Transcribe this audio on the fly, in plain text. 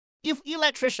if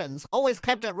electricians always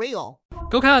kept it real.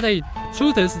 Go Cat8.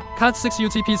 Truth is, Cat6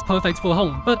 UTP is perfect for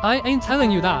home, but I ain't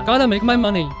telling you that. Gotta make my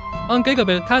money. On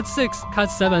gigabit, Cat6,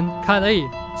 Cat7,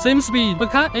 Cat8. Same speed, but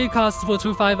Cat8 costs 4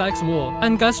 to 5x more.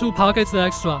 And guess who pockets the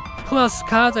extra? Plus,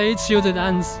 Cat8 shielded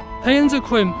ends. Paying to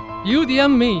crimp. You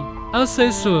DM me. I'll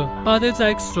say sure, but it's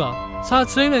extra.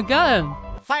 Touching again.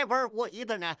 Fiber or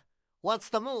Ethernet? What's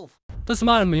the move? The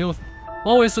smart move.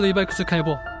 Always leave extra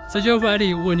cable, so you're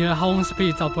ready when your home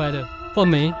speeds up better. For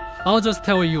me, I'll just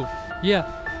tell you. Yeah,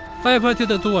 fiber to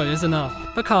the door is enough,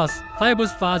 because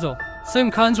fiber's fragile. Same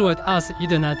conduit as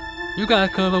Ethernet. You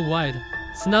got cover wide.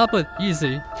 Snap it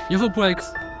easy. If it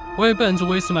breaks, why bend to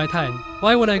waste my time?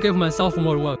 Why would I give myself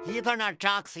more work? Ethernet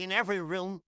jocks in every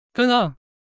room. Come on.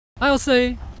 I'll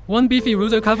say, one beefy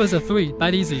router covers a 3,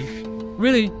 that easy.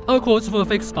 Really, I'll quote for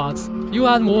fixed spots. You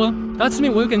add more, that's me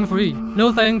working free.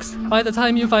 No thanks, by the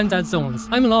time you find dead zones,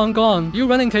 I'm long gone. You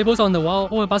running cables on the wall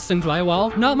or busting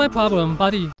drywall? Not my problem,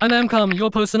 buddy. I'm Amcom,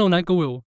 your personal night guru.